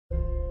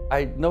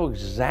I know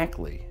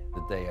exactly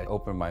the day I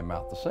opened my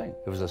mouth to sing.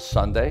 It was a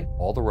Sunday,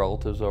 all the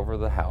relatives over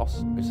the house.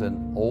 It was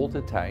an old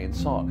Italian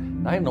song.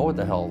 And I didn't know what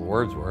the hell the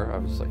words were. I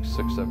was like 6,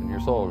 7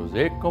 years old. It was,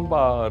 "E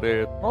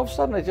compare." All of a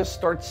sudden, I just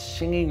started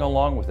singing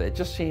along with it. It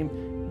just seemed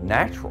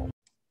natural.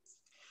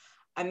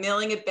 I'm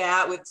milling it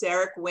bat with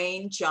Derek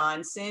Wayne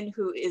Johnson,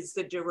 who is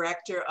the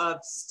director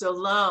of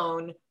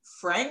Stallone,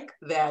 Frank,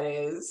 that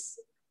is.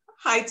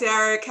 Hi,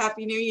 Derek.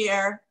 Happy New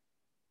Year.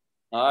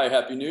 Hi,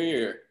 Happy New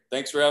Year.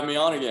 Thanks for having me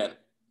on again.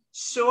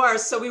 Sure.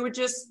 So we were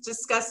just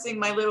discussing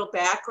my little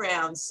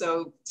background.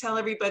 So tell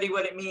everybody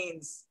what it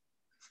means.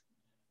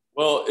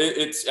 Well,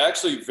 it's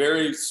actually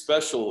very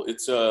special.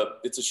 It's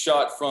a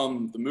shot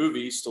from the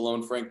movie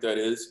Stallone, Frank, that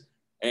is,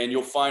 and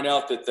you'll find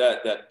out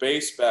that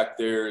bass back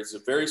there is a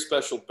very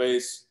special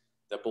bass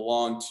that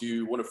belonged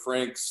to one of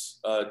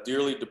Frank's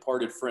dearly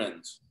departed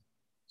friends.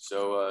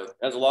 So it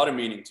has a lot of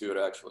meaning to it,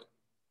 actually.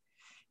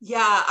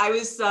 Yeah, I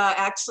was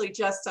actually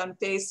just on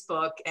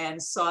Facebook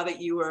and saw that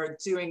you were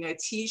doing a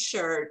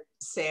t-shirt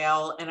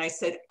sale. And I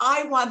said,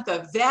 I want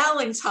the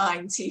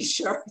Valentine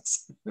t-shirt.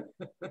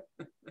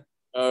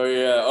 Oh,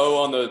 yeah. Oh,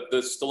 on the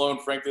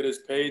Stallone Frank That Is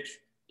page?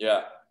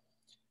 Yeah.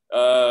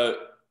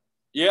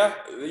 Yeah,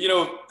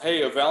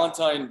 hey, a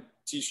Valentine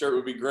t-shirt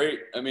would be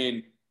great. I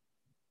mean,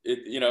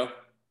 I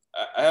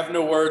have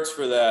no words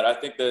for that. I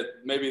think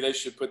that maybe they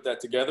should put that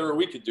together, or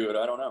we could do it.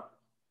 I don't know.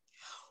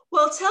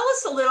 Well, tell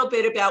us a little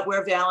bit about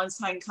where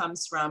Valentine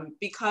comes from,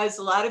 because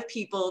a lot of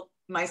people,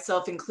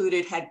 myself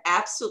included, had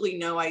absolutely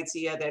no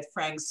idea that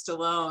Frank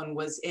Stallone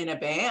was in a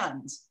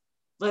band,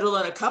 let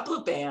alone a couple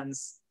of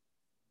bands.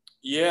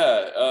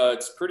 Yeah,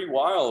 it's pretty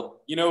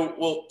wild.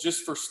 Well,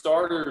 just for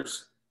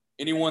starters,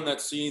 anyone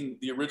that's seen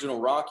the original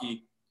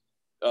Rocky,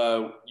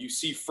 you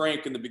see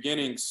Frank in the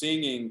beginning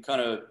singing kind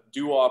of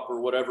doo-wop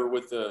or whatever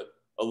with a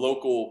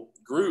local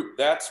group.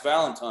 That's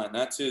Valentine.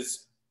 That's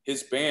his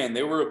band.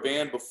 They were a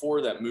band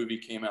before that movie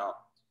came out.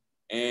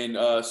 And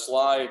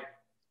Sly,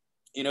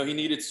 he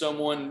needed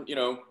someone,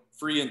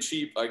 free and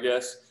cheap, I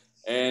guess.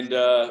 And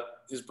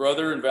his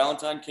brother and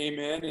Valentine came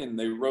in and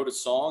they wrote a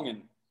song,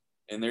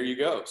 and there you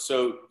go.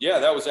 So, yeah,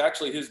 that was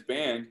actually his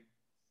band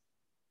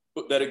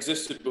that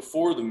existed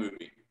before the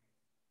movie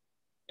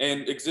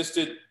and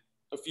existed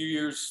a few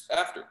years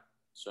after.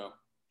 So,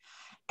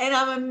 and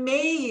I'm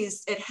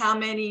amazed at how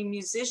many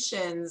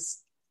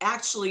musicians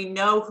actually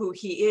know who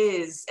he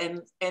is,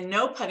 and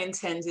no pun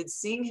intended,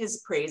 sing his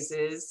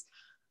praises.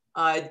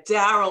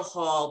 Daryl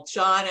Hall,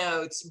 John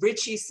Oates,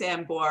 Richie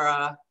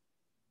Sambora.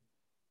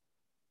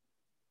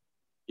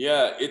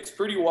 Yeah, it's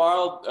pretty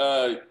wild.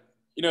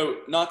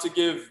 Not to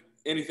give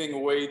anything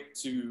away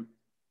to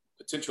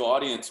potential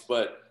audience,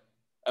 but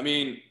I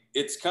mean,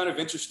 it's kind of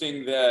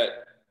interesting that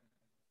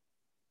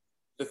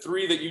the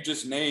three that you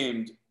just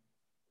named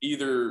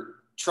either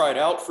tried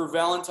out for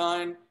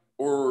Valentine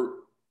or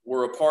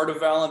were a part of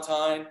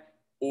Valentine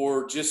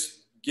or just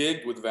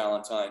gigged with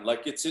Valentine.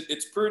 Like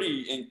it's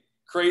pretty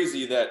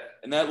crazy that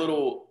in that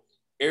little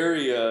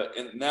area,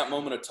 in that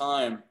moment of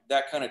time,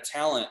 that kind of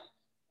talent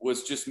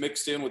was just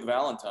mixed in with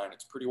Valentine.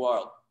 It's pretty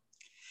wild.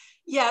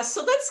 Yeah,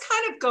 so let's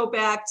kind of go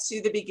back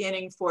to the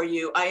beginning for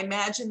you. I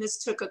imagine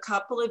this took a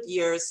couple of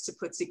years to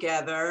put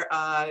together,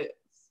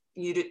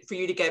 for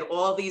you to get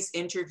all these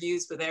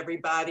interviews with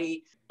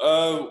everybody.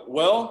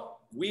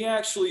 Well, we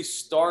actually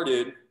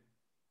started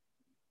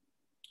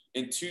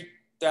in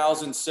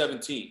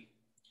 2017.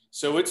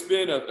 So it's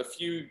been a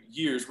few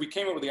years. We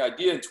came up with the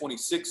idea in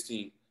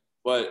 2016,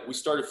 but we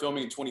started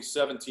filming in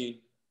 2017,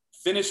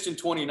 finished in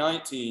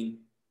 2019,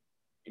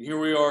 and here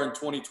we are in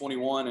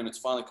 2021, and it's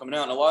finally coming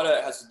out. And a lot of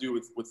that has to do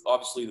with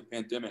obviously the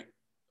pandemic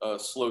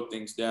slowed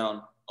things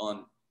down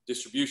on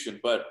distribution.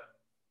 But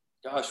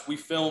gosh, we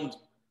filmed,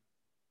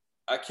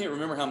 I can't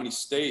remember how many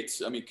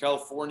states. I mean,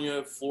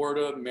 California,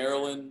 Florida,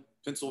 Maryland,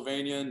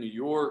 Pennsylvania, New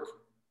York.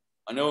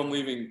 I know I'm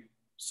leaving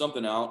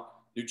something out.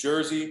 New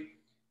Jersey.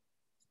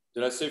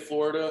 Did I say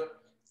Florida?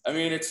 I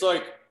mean, it's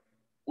like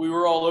we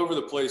were all over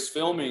the place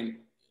filming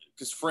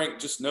because Frank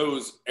just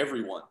knows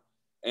everyone.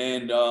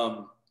 And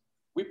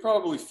we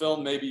probably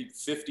filmed maybe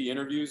 50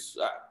 interviews.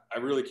 I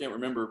really can't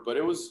remember, but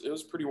it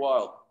was pretty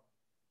wild.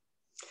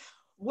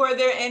 Were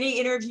there any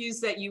interviews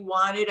that you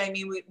wanted? I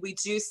mean, we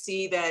do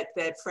see that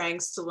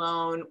Frank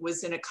Stallone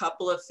was in a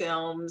couple of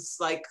films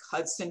like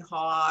Hudson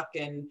Hawk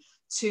and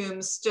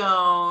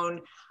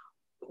Tombstone.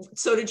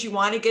 So did you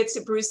want to get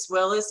to Bruce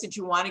Willis? Did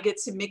you want to get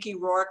to Mickey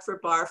Rourke for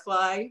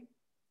Barfly?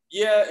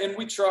 Yeah, and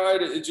we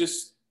tried it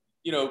just,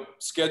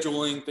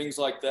 scheduling, things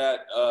like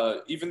that.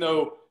 Even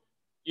though,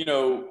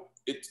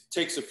 it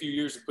takes a few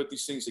years to put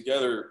these things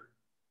together,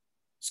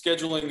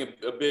 scheduling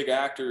a big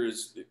actor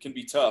it can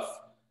be tough.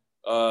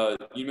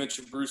 You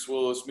mentioned Bruce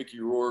Willis,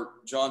 Mickey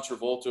Rourke, John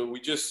Travolta.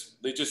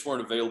 They just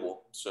weren't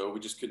available, so we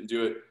just couldn't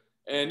do it.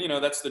 And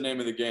that's the name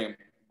of the game.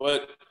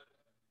 But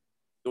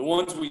the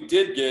ones we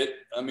did get,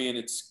 I mean,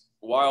 it's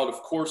wild.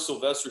 Of course,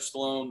 Sylvester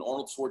Stallone,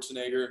 Arnold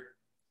Schwarzenegger,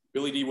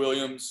 Billy D.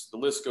 Williams. The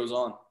list goes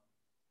on.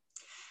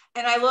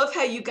 And I love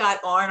how you got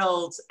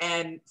Arnold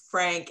and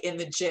Frank in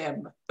the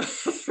gym.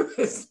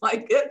 was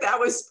like, that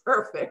was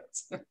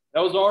perfect.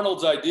 That was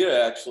Arnold's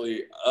idea,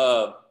 actually.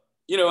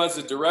 You know, as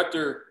a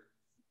director,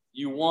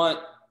 you want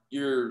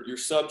your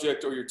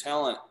subject or your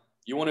talent,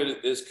 you want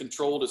it as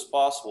controlled as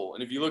possible.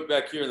 And if you look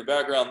back here in the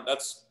background,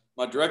 that's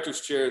my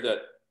director's chair that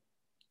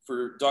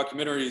for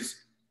documentaries,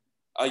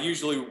 I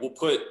usually will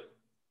put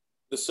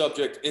the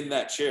subject in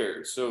that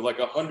chair. So like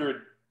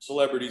 100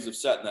 celebrities have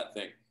sat in that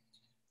thing.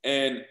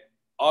 And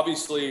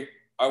obviously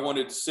I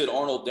wanted to sit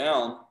Arnold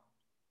down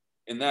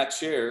in that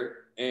chair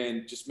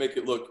and just make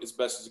it look as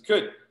best as it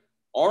could.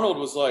 Arnold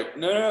was like,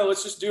 no,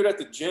 let's just do it at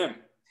the gym.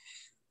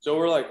 So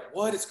we're like,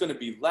 what? It's going to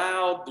be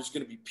loud. There's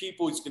going to be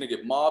people. He's going to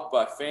get mobbed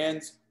by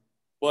fans,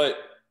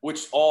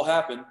 which all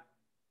happened.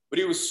 But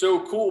he was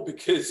so cool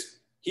because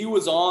he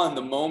was on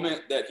the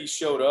moment that he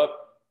showed up.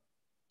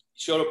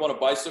 He showed up on a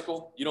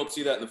bicycle. You don't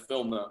see that in the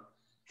film, though.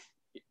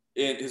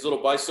 In his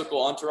little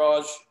bicycle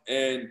entourage.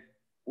 And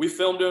we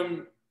filmed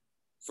him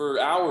for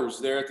hours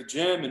there at the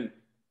gym, and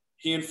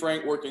he and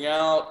Frank working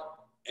out.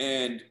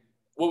 And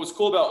what was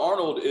cool about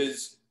Arnold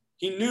is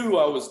he knew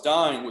I was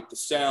dying with the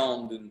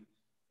sound and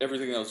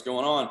everything that was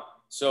going on.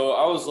 So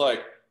I was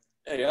like,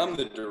 hey, I'm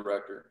the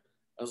director.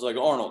 I was like,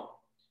 Arnold,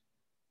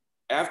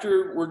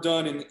 after we're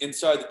done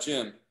inside the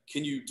gym,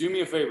 can you do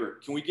me a favor?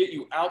 Can we get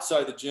you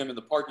outside the gym in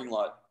the parking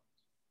lot?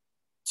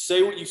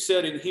 Say what you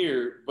said in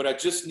here, but I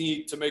just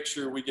need to make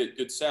sure we get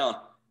good sound.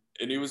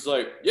 And he was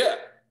like, yeah.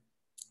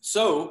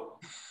 So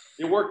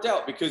it worked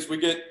out because we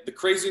get the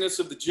craziness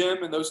of the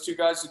gym and those two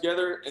guys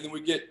together, and then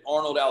we get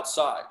Arnold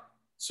outside.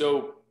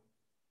 So,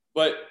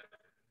 but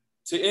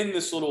to end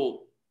this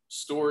little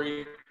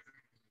story,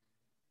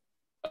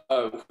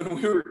 when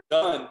we were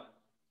done,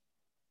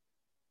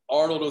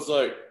 Arnold was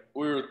like,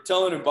 we were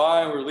telling him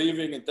bye and we're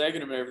leaving and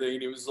thanking him and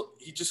everything. And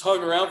he just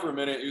hung around for a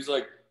minute. He was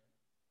like,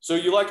 so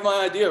you liked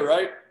my idea,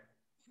 right?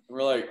 And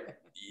we're like,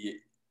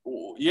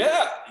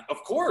 yeah,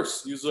 of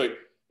course. He was like,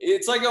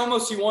 it's like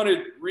almost he wanted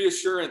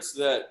reassurance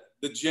that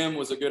the gym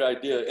was a good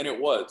idea, and it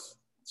was.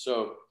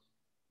 So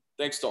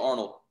thanks to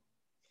Arnold.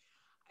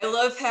 I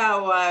love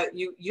how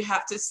you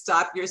have to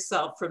stop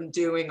yourself from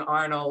doing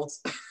Arnold.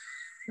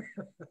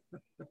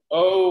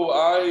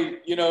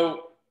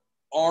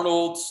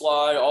 Arnold,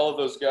 Sly, all of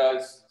those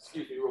guys.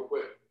 Excuse me, real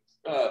quick.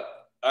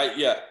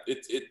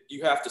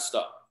 You have to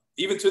stop.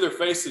 Even to their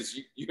faces,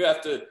 you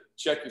have to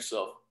check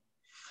yourself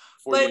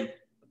before you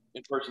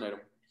impersonate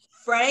them.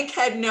 Frank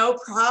had no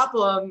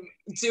problem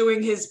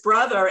doing his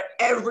brother.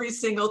 Every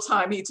single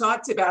time he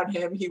talked about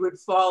him, he would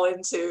fall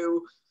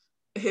into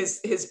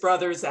his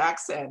brother's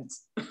accent.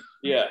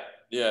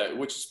 Yeah,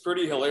 which is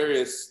pretty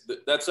hilarious.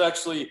 That's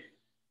actually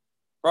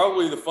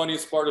probably the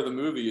funniest part of the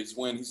movie is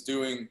when he's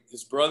doing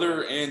his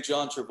brother and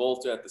John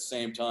Travolta at the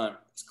same time.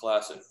 It's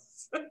classic.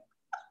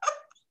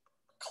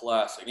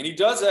 Classic. And he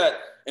does that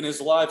in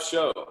his live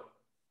show,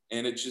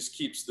 and it just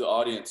keeps the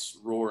audience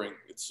roaring.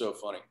 It's so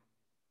funny.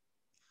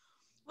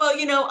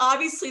 Well,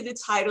 obviously the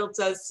title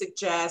does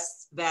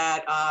suggest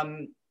that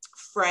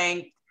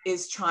Frank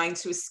is trying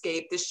to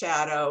escape the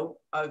shadow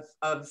of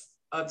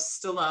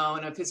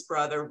Stallone, of his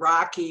brother,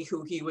 Rocky,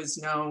 who he was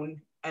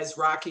known as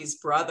Rocky's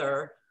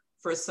brother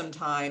for some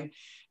time.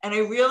 And I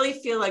really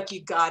feel like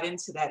you got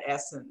into that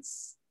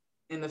essence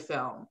in the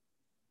film.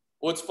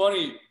 Well, it's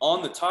funny,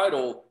 on the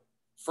title,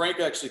 Frank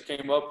actually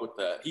came up with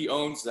that. He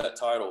owns that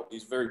title.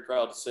 He's very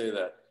proud to say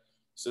that.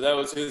 So that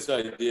was his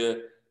idea.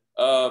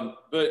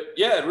 But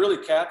yeah, it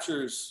really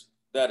captures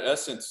that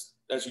essence,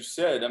 as you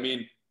said. I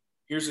mean,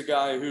 here's a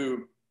guy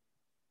who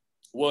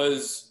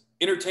was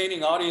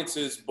entertaining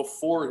audiences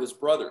before his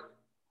brother.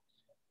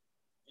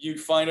 You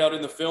find out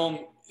in the film,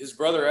 his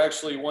brother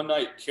actually one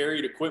night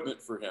carried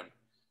equipment for him.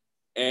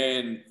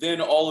 And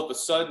then all of a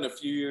sudden, a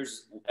few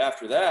years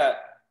after that,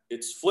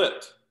 it's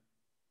flipped.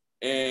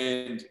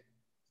 And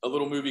a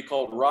little movie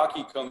called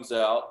Rocky comes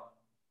out,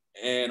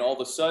 and all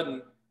of a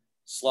sudden,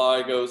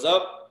 Sly goes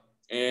up,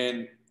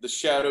 and the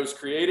shadow's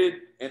created,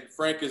 and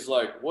Frank is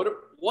like,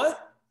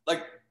 what?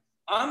 Like,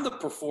 I'm the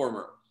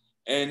performer.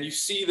 And you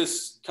see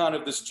this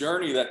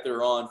journey that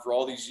they're on for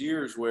all these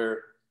years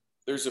where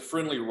there's a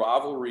friendly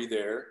rivalry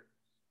there,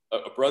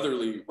 a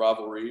brotherly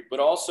rivalry, but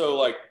also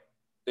like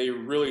they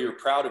really are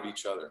proud of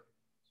each other.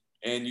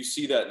 And you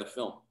see that in the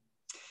film.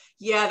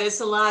 Yeah, there's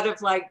a lot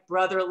of like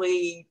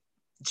brotherly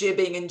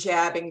jibbing and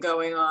jabbing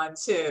going on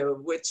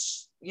too,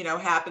 which,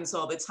 happens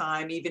all the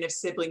time, even if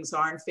siblings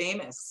aren't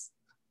famous.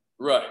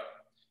 Right.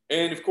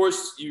 And of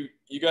course, you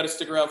got to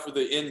stick around for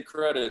the end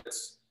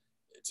credits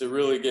to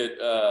really get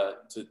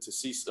to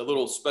see a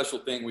little special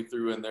thing we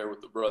threw in there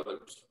with the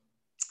brothers.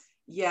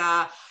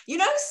 Yeah. I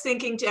was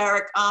thinking,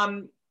 Derek,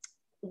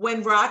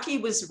 when Rocky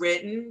was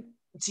written,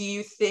 do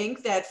you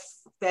think that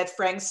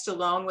Frank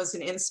Stallone was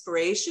an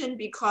inspiration?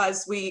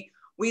 Because we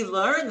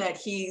learn that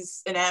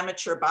he's an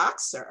amateur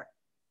boxer.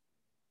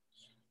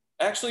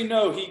 Actually,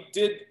 no, he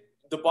did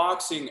the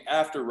boxing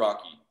after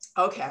Rocky.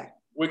 Okay.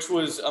 Which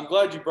was, I'm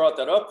glad you brought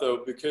that up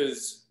though,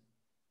 because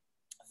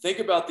think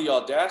about the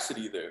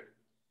audacity there.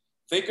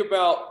 Think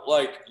about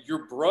like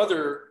your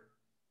brother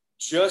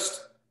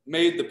just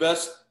made the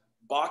best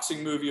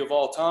boxing movie of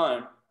all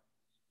time,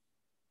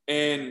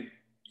 and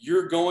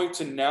you're going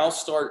to now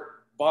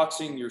start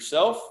boxing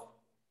yourself.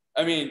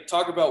 I mean,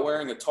 talk about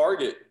wearing a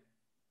target,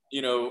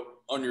 you know,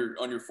 on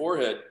your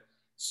forehead.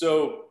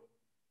 So,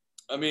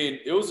 I mean,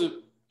 it was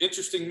an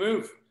interesting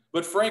move.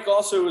 But Frank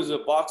also is a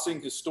boxing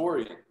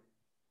historian,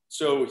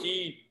 so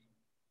he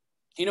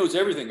knows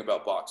everything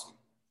about boxing.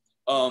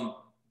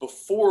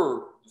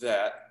 Before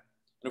that,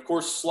 and of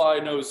course, Sly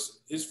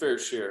knows his fair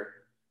share.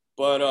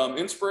 But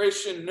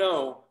inspiration,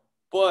 no.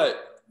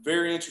 But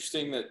very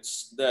interesting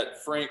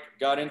that Frank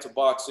got into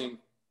boxing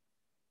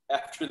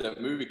after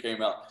that movie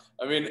came out.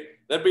 I mean,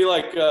 that'd be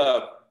like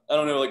I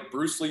don't know, like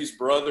Bruce Lee's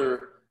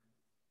brother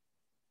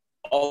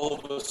all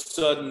of a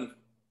sudden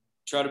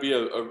trying to be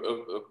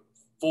a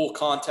full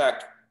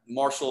contact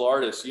martial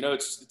artist. You know,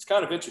 it's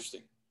kind of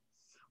interesting.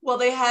 Well,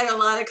 they had a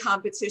lot of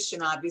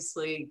competition,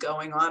 obviously,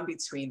 going on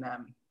between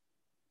them.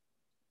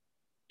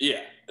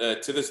 Yeah,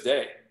 to this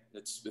day,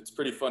 it's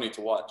pretty funny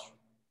to watch.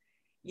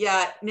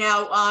 Yeah.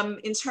 Now,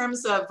 in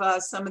terms of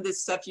some of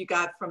this stuff you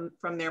got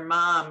from their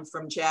mom,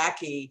 from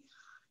Jackie,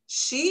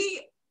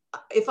 she,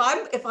 if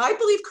I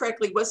believe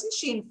correctly, wasn't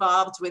she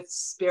involved with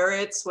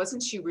spirits?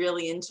 Wasn't she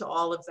really into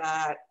all of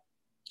that?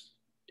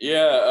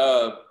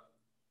 Yeah,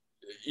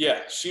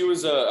 yeah. She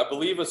was, I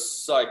believe, a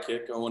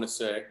psychic. I want to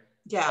say.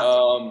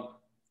 Yeah.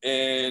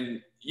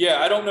 And yeah,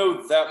 I don't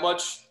know that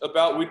much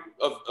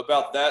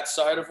about that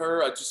side of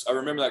her. I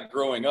remember that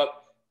growing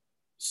up,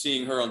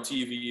 seeing her on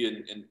TV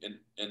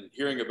and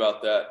hearing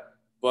about that.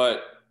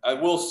 But I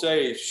will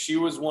say she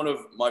was one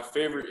of my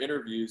favorite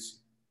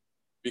interviews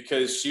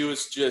because she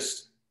was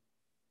just,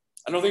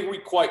 I don't think we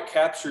quite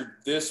captured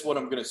what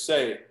I'm going to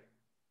say,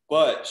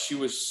 but she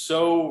was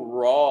so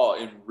raw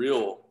and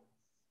real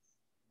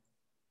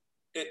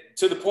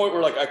to the point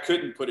where like I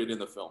couldn't put it in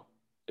the film,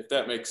 if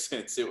that makes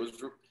sense.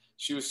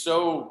 She was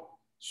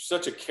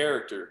such a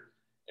character.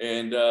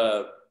 And,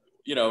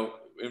 you know,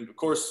 and of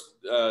course,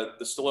 the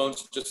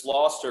Stallones just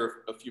lost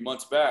her a few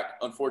months back,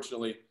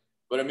 unfortunately.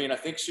 But I mean, I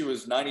think she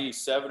was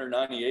 97 or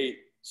 98.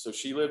 So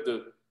she lived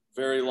a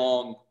very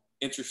long,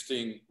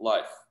 interesting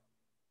life.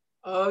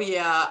 Oh,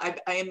 yeah.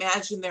 I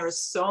imagine there are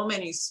so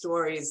many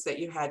stories that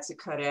you had to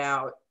cut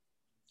out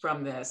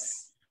from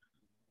this.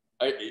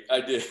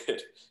 I did.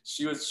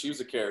 She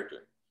was a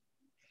character.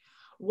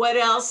 What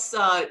else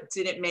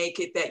didn't make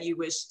it that you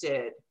wish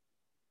did?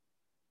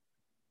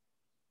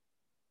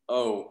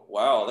 Oh,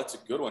 wow. That's a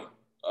good one.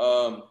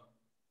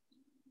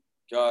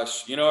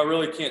 Gosh, you know, I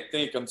really can't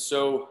think. I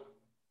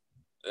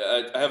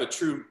have a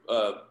true,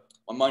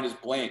 my mind is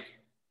blank.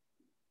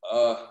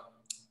 I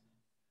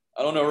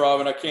don't know,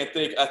 Robin. I can't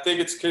think. I think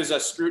it's because I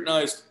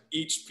scrutinized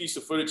each piece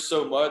of footage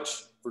so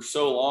much for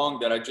so long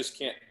that I just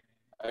can't.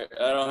 I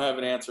don't have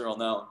an answer on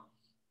that one.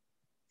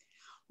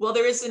 Well,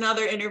 there is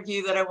another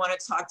interview that I want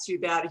to talk to you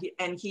about,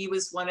 and he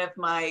was one of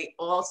my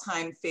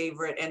all-time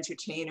favorite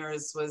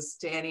entertainers, was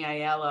Danny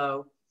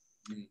Aiello.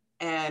 Mm.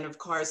 And of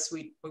course,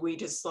 we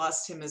just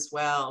lost him as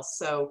well.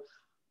 So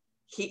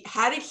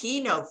how did he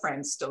know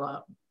Frank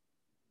Stallone?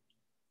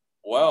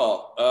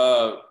 Well,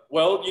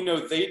 you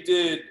know, they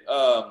did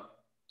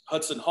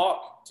Hudson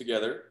Hawk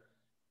together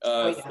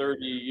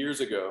 30 years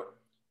ago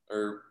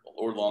or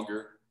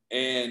longer.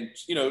 And,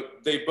 you know,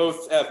 they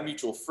both have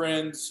mutual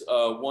friends.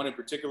 One in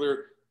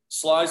particular,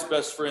 Sly's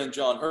best friend,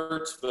 John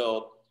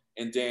Hertzfeld,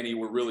 and Danny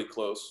were really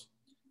close.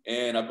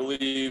 And I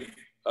believe,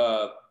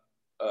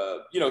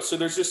 you know, so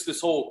there's just this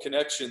whole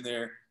connection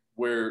there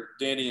where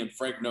Danny and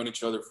Frank have known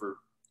each other for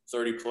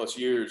 30 plus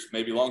years,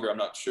 maybe longer, I'm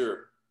not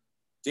sure.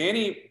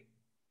 Danny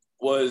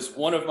was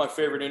one of my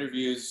favorite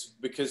interviews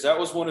because that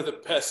was one of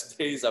the best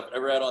days I've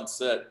ever had on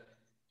set.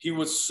 He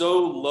was so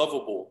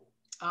lovable.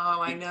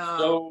 Oh, I know.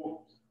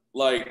 So,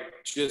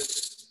 like,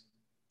 just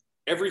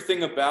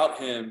everything about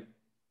him.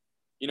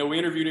 You know, we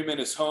interviewed him in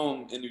his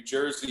home in New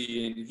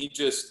Jersey, and he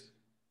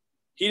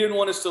didn't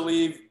want us to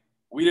leave.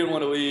 We didn't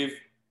want to leave.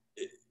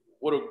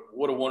 What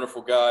a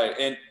wonderful guy.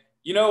 And,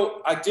 you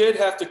know, I did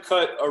have to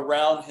cut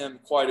around him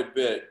quite a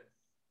bit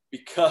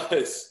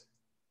because,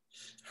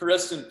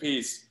 rest in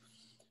peace,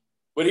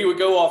 but he would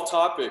go off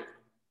topic,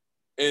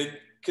 and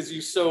because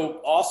he's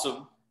so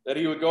awesome that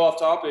he would go off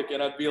topic,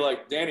 and I'd be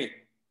like, Danny,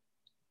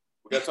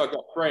 we got to talk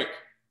about Frank.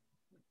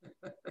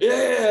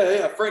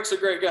 Yeah, Frank's a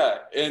great guy.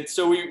 And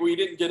so we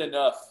didn't get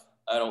enough,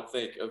 I don't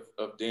think,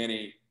 of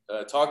Danny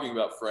talking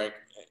about Frank.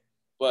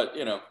 But,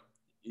 you know,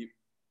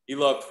 he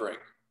loved Frank.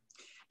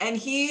 And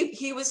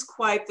he was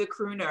quite the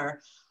crooner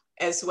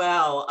as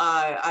well.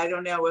 I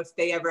don't know if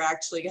they ever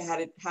actually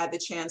had the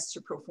chance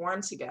to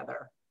perform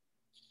together.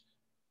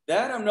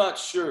 That I'm not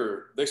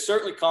sure. They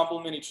certainly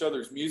complement each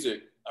other's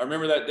music. I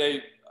remember that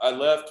day I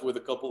left with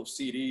a couple of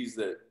CDs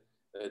that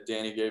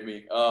Danny gave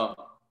me.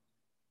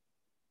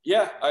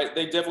 Yeah,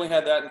 they definitely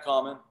had that in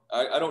common.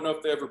 I don't know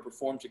if they ever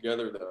performed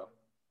together, though.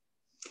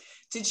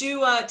 Did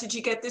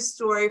you get this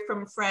story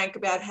from Frank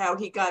about how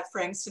he got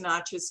Frank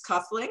Sinatra's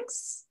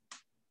cufflinks?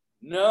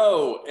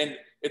 No, and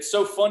it's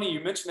so funny you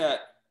mentioned that.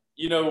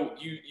 You know,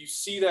 you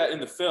see that in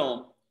the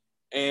film,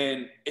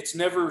 and it's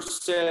never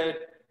said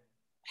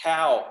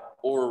how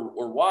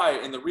or why.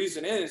 And the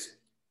reason is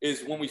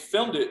when we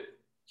filmed it,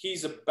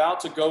 he's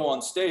about to go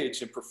on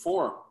stage and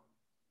perform.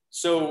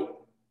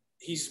 So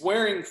he's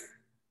wearing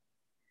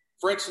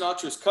Frank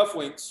Sinatra's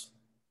cufflinks.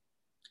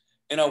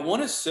 And I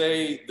want to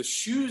say the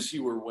shoes he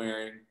were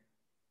wearing,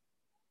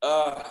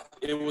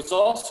 it was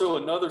also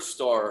another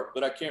star,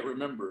 but I can't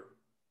remember.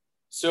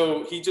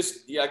 So he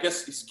just, I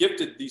guess he's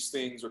gifted these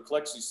things or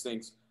collects these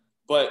things,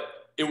 but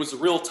it was a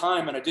real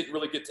time and I didn't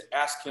really get to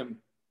ask him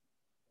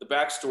the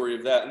backstory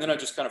of that. And then I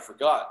just kind of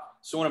forgot.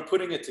 So when I'm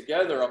putting it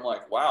together, I'm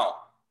like, wow,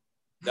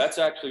 that's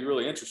actually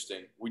really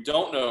interesting. We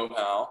don't know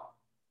how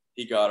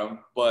he got them,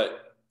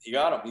 but he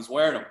got them. He's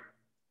wearing them.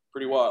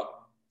 Pretty wild.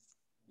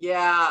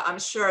 Yeah,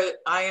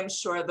 I am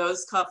sure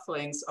those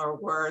cufflinks are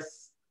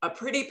worth a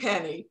pretty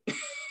penny.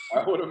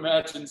 I would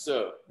imagine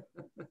so.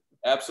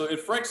 Absolutely.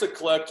 And Frank's a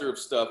collector of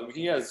stuff. I mean,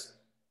 he has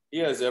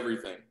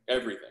everything.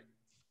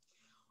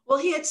 Well,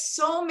 he had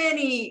so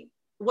many,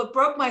 what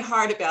broke my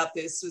heart about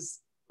this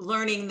was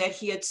learning that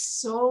he had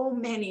so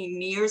many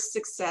near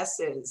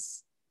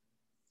successes,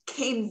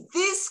 came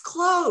this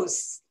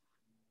close,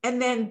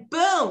 and then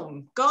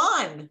boom,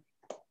 gone.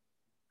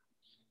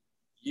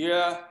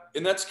 Yeah,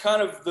 and that's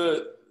kind of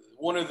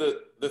one of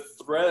the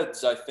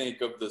threads, I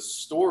think, of the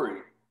story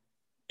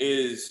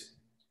is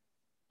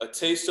a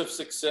taste of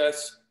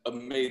success, a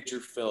major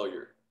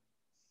failure.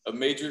 A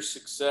major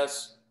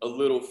success, a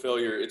little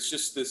failure. It's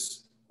just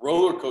this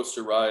roller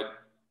coaster ride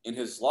in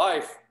his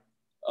life.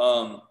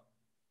 And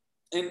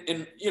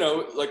you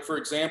know, like for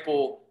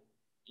example,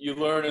 you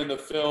learn in the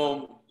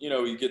film, you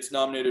know, he gets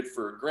nominated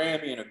for a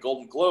Grammy and a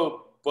Golden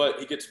Globe, but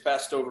he gets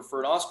passed over for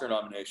an Oscar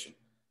nomination.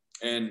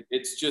 And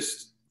it's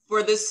just,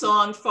 for the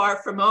song Far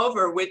From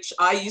Over, which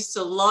I used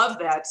to love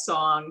that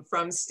song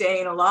from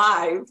Staying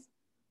Alive.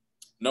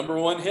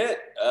 #1 hit,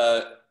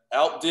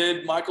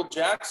 outdid Michael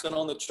Jackson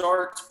on the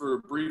charts for a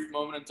brief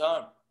moment in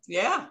time.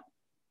 Yeah.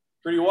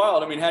 Pretty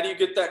wild. I mean, how do you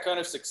get that kind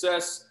of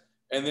success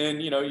and then,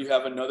 you know, you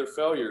have another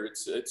failure?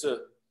 It's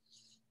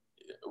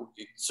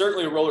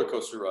certainly a roller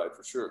coaster ride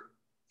for sure.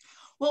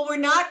 Well, we're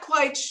not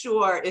quite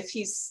sure if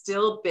he's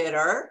still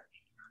bitter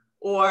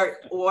or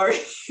or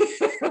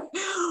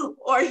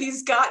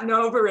he's gotten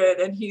over it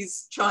and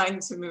he's trying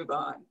to move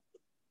on.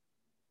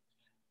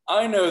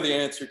 I know the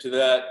answer to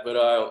that, but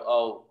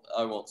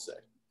I won't say.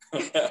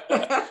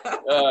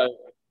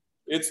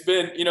 It's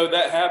been, you know,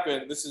 that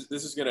happened. This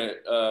is gonna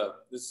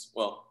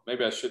well,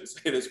 maybe I shouldn't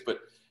say this, but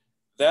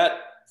that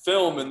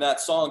film and that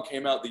song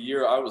came out the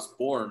year I was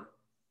born.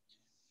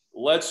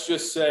 Let's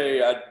just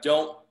say I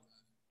don't,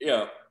 you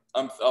know,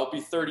 I'll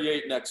be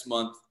 38 next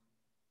month.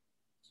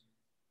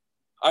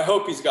 I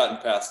hope he's gotten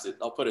past it.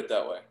 I'll put it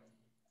that way.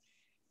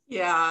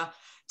 Yeah.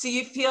 Do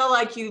you feel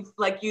like you've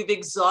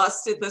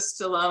exhausted the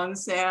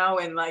Stallones now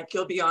and like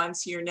you'll be on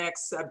to your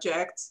next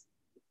subject?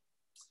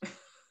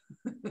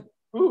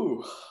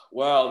 Ooh,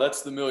 wow,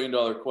 that's the $1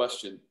 million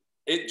question.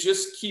 It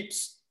just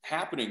keeps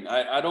happening.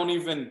 I don't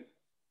even,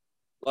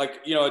 like,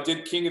 you know, I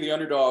did King of the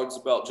Underdogs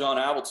about John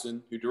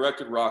Avildsen, who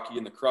directed Rocky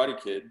and the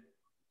Karate Kid.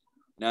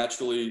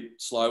 Naturally,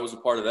 Sly was a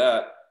part of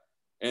that.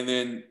 And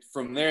then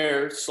from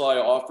there, Sly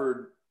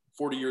offered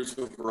 40 Years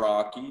of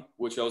Rocky,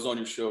 which I was on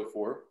your show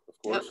for, of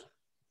course. Yep.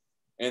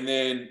 And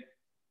then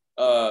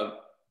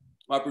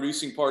my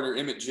producing partner,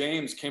 Emmett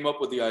James, came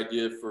up with the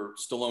idea for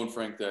Stallone,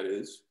 Frank, that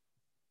is.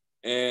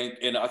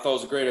 And I thought it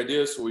was a great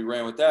idea, so we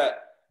ran with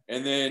that.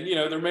 And then, you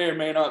know, there may or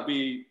may not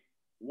be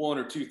one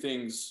or two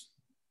things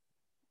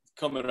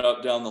coming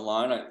up down the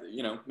line,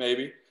 you know,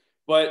 maybe.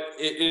 But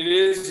it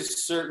is a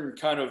certain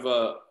kind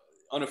of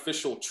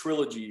unofficial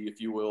trilogy, if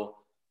you will,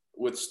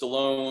 with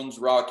Stallone's,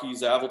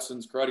 Rocky's,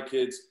 Avildsen's, Karate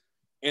Kids.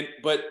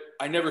 But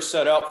I never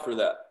set out for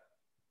that.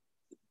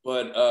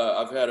 But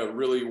I've had a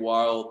really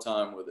wild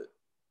time with it.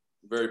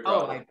 Very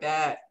proud. Oh,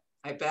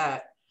 I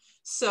bet.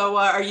 So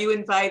are you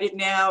invited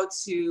now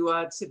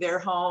to their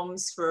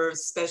homes for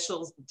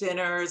special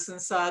dinners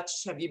and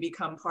such? Have you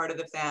become part of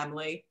the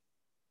family?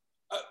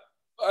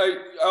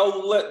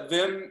 I'll let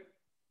them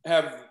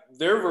have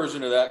their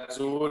version of that because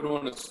I wouldn't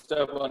want to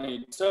step on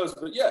any toes.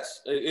 But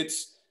yes,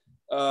 it's,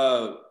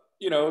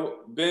 you know,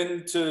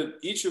 been to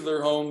each of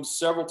their homes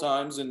several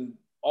times and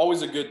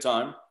always a good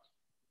time,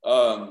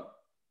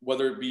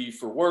 whether it be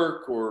for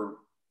work or,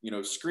 you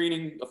know,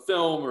 screening a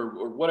film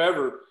or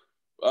whatever.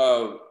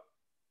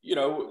 You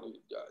know,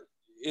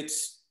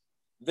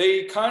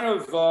 they kind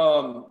of,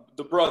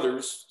 the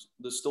brothers,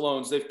 the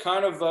Stallones, they've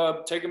kind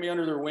of taken me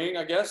under their wing,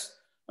 I guess.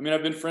 I mean,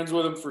 I've been friends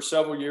with them for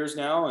several years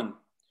now. And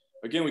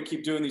again, we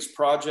keep doing these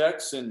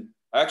projects. And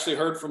I actually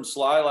heard from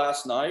Sly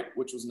last night,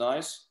 which was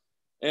nice.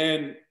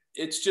 And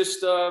it's just,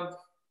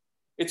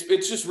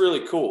 it's just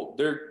really cool.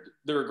 They're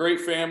a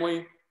great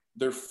family.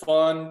 They're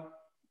fun.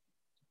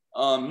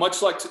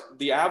 Much like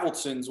the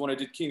Avildsens, when I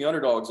did King of the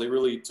Underdogs, they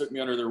really took me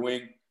under their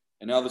wing.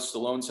 And now the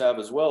Stallones have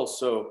as well.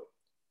 So,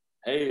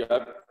 hey,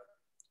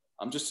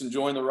 I'm just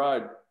enjoying the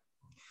ride.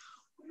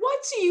 What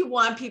do you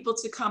want people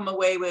to come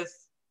away with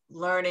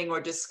learning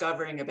or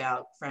discovering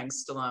about Frank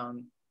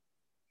Stallone?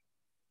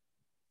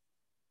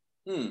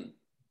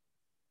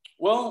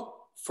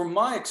 Well, from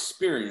my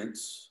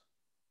experience,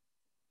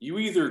 you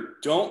either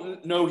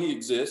don't know he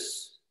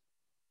exists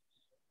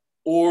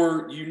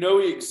or you know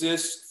he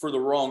exists for the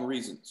wrong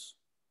reasons.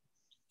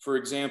 For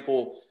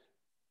example,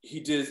 he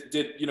did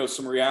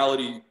some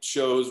reality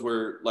shows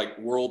where like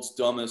world's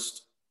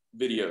dumbest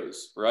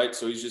videos, right?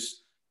 So he's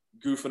just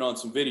goofing on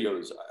some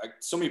videos.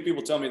 So many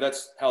people tell me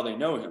that's how they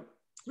know him.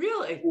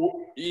 Really?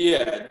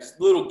 Yeah,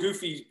 little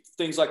goofy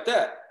things like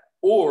that.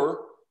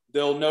 Or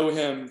they'll know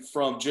him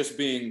from just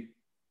being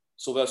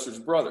Sylvester's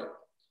brother.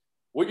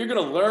 What you're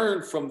going to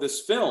learn from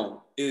this film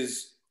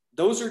is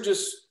those are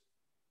just,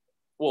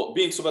 well,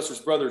 being Sylvester's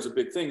brother is a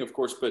big thing, of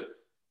course, but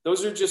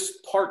those are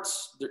just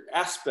parts, they're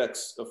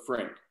aspects of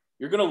Frank.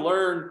 You're going to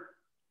learn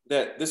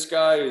that this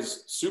guy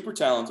is super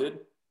talented.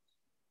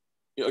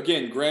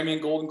 Again, Grammy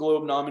and Golden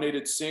Globe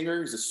nominated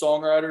singer. He's a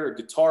songwriter,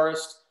 a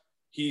guitarist.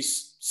 He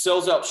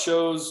sells out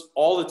shows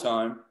all the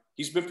time.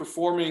 He's been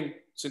performing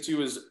since he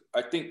was,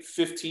 I think,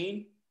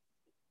 15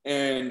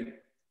 and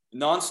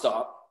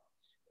nonstop.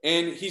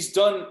 And he's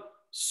done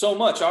so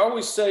much. I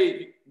always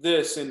say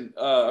this, and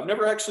I've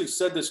never actually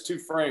said this to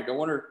Frank. I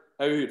wonder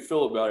how he would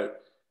feel about it.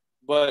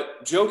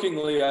 But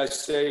jokingly, I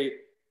say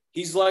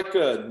he's like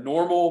a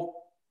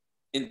normal,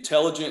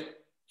 intelligent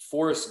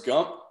Forrest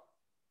Gump,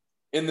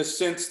 in the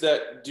sense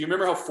that, do you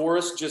remember how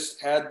Forrest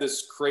just had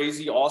this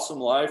crazy, awesome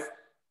life,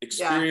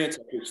 experience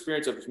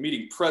of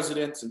meeting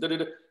presidents and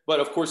da-da-da, but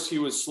of course he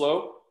was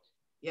slow.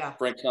 Yeah.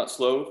 Frank's not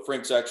slow.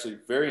 Frank's actually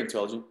very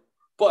intelligent.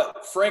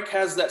 But Frank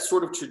has that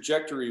sort of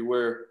trajectory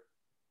where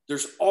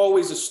there's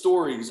always a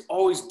story. He's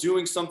always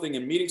doing something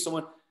and meeting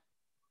someone,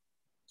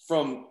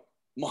 from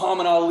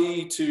Muhammad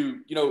Ali to,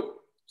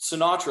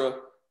 Sinatra.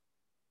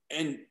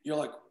 And you're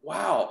like,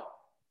 wow,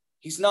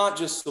 he's not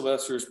just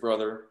Sylvester's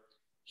brother.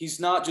 He's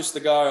not just the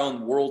guy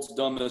on World's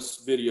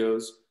Dumbest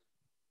Videos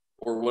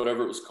or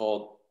whatever it was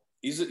called.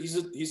 He's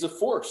a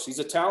force. He's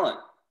a talent.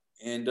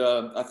 And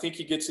I think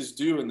he gets his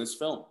due in this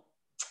film.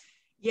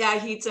 Yeah,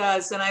 he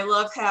does. And I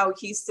love how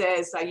he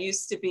says, I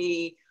used to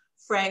be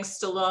Frank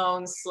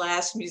Stallone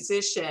 /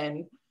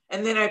 musician.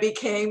 And then I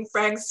became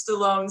Frank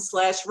Stallone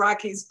 /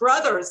 Rocky's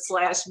brother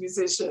 /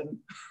 musician.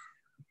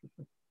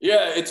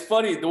 Yeah, it's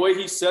funny. The way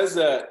he says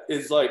that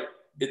is like,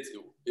 it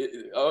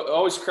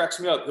always cracks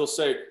me up. He'll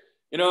say,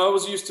 I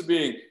was used to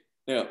being,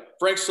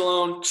 Frank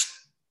Stallone,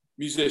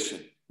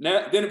 musician.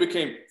 Then it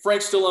became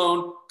Frank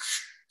Stallone,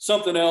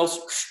 something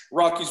else,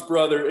 Rocky's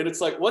brother. And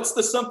it's like, what's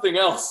the something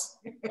else?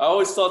 I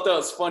always thought that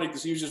was funny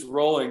because he was just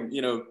rolling,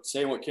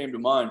 saying what came to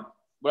mind.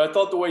 But I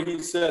thought the way he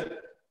said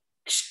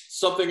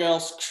something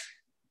else,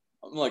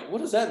 I'm like,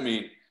 what does that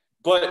mean?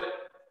 But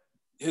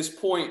his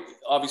point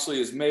obviously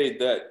is made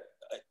that,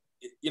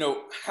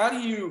 how do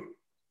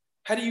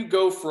you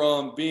go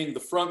from being the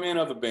frontman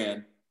of a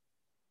band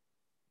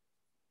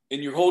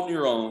and you're holding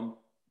your own,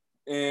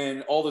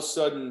 and all of a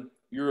sudden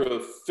you're a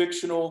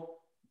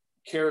fictional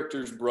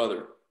character's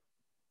brother?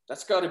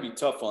 That's got to be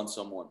tough on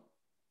someone.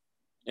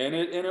 And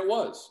it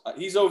was.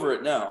 He's over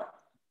it now.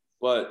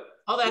 But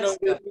that's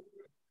good.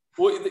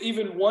 Well,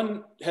 even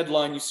one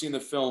headline you see in the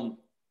film,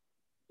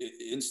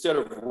 instead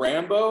of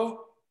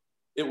Rambo,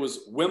 it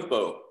was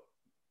Wimpo.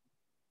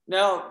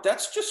 Now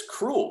that's just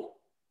cruel.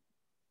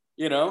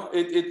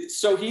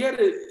 So he had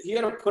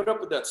to put up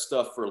with that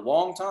stuff for a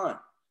long time.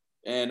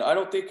 And I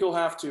don't think he'll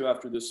have to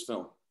after this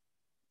film.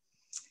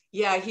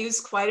 Yeah, he was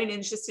quite an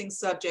interesting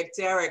subject,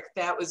 Derek.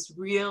 That was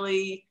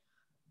really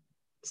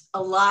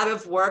a lot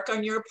of work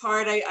on your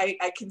part,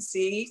 I can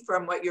see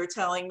from what you're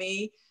telling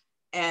me.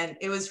 And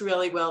it was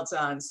really well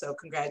done. So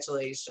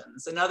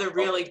congratulations. Another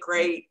really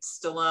great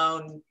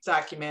Stallone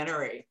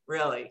documentary,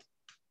 really.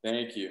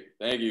 Thank you.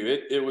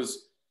 It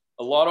was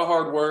a lot of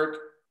hard work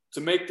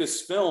to make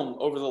this film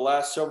over the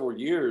last several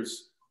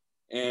years.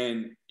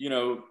 And,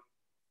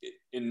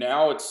 and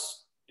now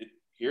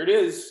here it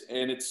is.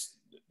 And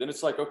then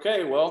it's like,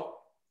 okay, well,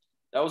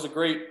 that was a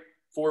great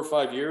 4 or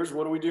 5 years.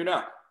 What do we do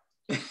now?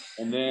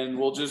 And then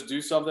we'll just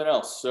do something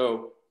else.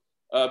 So,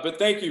 but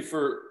thank you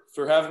for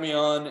having me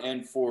on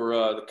and for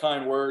the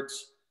kind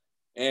words.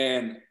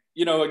 And,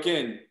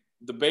 again,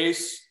 the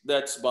bass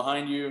that's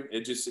behind you,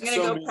 I'm going to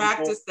go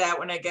practice that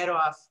when I get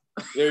off.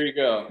 There you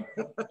go.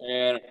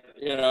 And,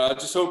 I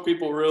just hope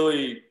people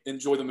really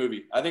enjoy the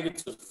movie. I think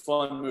it's a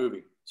fun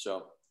movie.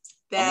 So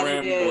that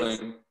I'm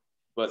rambling. Is.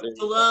 But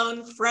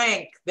Stallone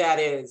Frank, that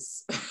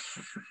is.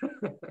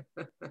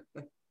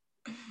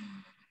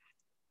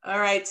 All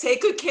right.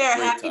 Take good care.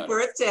 Happy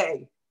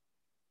birthday.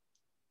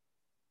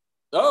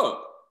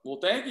 Oh, well,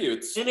 thank you.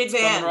 It's in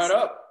advance. Coming right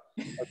up.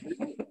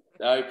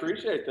 I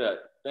appreciate that.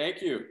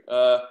 Thank you.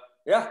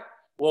 Yeah.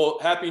 Well,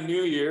 Happy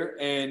New Year,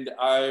 and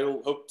I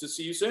hope to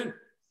see you soon.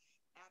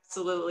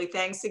 Absolutely.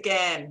 Thanks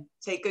again.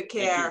 Take good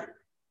care.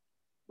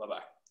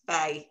 Bye-bye.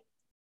 Bye.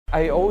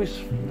 I always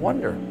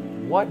wonder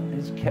what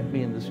has kept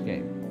me in this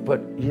game.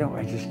 But,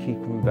 I just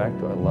keep coming back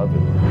to it. I love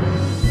it.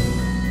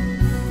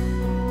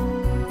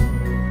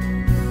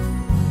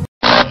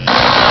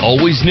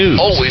 Always news.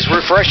 Always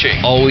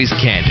refreshing. Always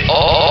candid.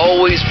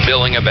 Always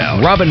milling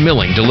about. Robin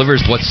Milling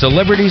delivers what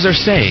celebrities are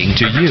saying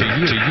to you.